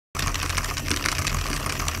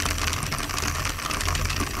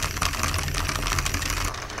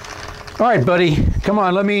All right, buddy. Come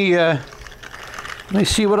on, let me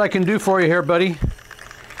see what I can do for you here, buddy.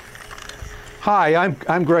 Hi,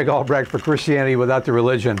 I'm Greg Albrecht for Christianity Without the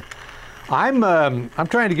Religion. I'm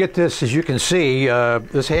trying to get this, as you can see,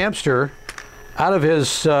 this hamster out of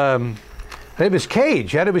his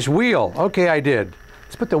cage, out of his wheel. Okay, I did.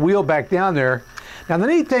 Let's put the wheel back down there. Now, the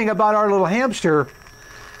neat thing about our little hamster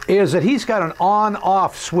is that he's got an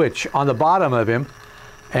on-off switch on the bottom of him,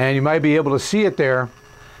 and you might be able to see it there.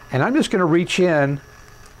 And I'm just going to reach in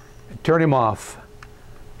and turn him off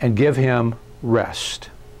and give him rest.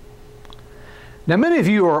 Now, many of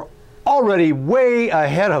you are already way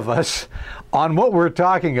ahead of us on what we're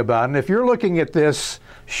talking about. And if you're looking at this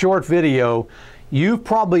short video, you've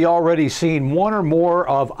probably already seen one or more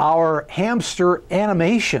of our hamster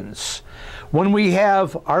animations. When we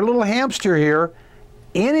have our little hamster here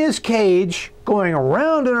in his cage, going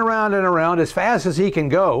around and around and around as fast as he can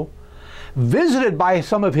go, visited by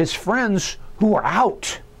some of his friends who are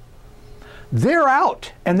out. They're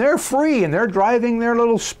out and they're free and they're driving their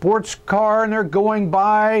little sports car and they're going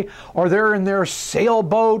by, or they're in their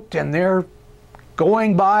sailboat and they're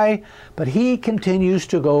going by, but he continues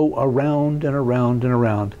to go around and around and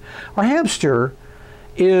around. Our hamster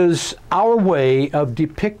is our way of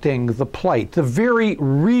depicting the plight, the very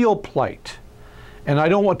real plight. And I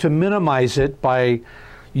don't want to minimize it by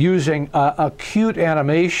using a cute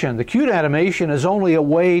animation. The cute animation is only a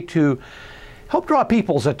way to help draw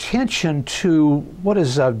people's attention to what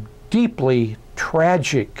is a deeply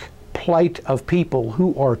tragic plight of people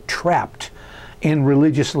who are trapped in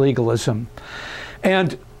religious legalism.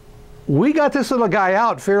 And we got this little guy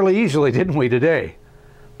out fairly easily, didn't we, today?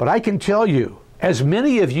 But I can tell you, as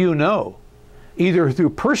many of you know, either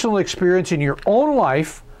through personal experience in your own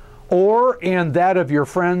life or in that of your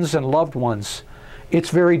friends and loved ones, it's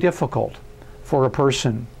very difficult for a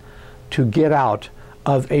person to get out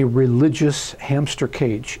of a religious hamster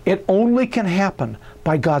cage. It only can happen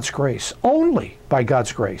by God's grace, only by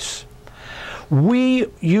God's grace. We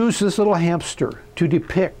use this little hamster to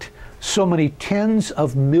depict so many tens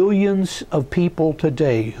of millions of people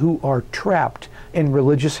today who are trapped in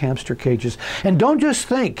religious hamster cages. And don't just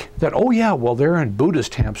think that, oh yeah, well, they're in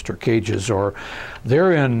Buddhist hamster cages, or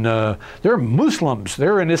they're Muslims,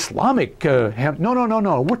 they're in Islamic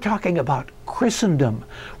no. We're talking about Christendom.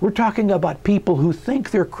 We're talking about people who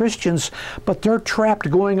think they're Christians, but they're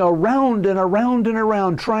trapped going around and around and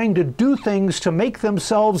around, trying to do things to make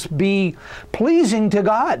themselves be pleasing to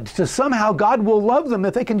God, so somehow God will love them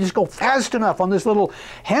if they can just go fast enough on this little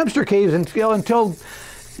hamster cage until,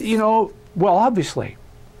 you know, well, obviously,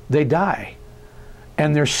 they die,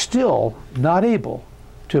 and they're still not able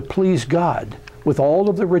to please God with all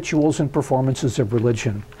of the rituals and performances of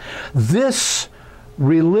religion. This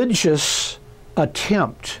religious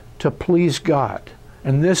attempt to please God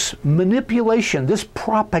and this manipulation, this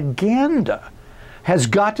propaganda, has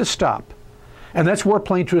got to stop. And that's where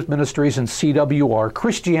Plain Truth Ministries and CWR,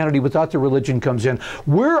 Christianity Without the Religion, comes in.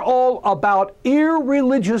 We're all about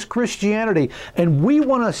irreligious Christianity, and we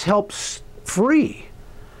want to help free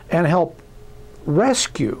and help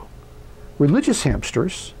rescue religious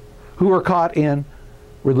hamsters who are caught in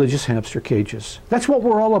religious hamster cages. That's what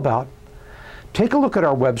we're all about. Take a look at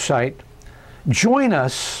our website, join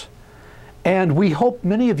us, and we hope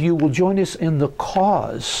many of you will join us in the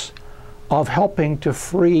cause of helping to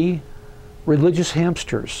free religious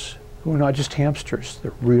hamsters, who are not just hamsters,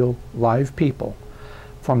 they're real live people,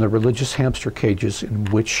 from the religious hamster cages in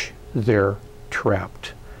which they're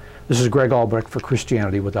trapped. This is Greg Albrecht for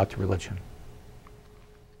Christianity Without the Religion.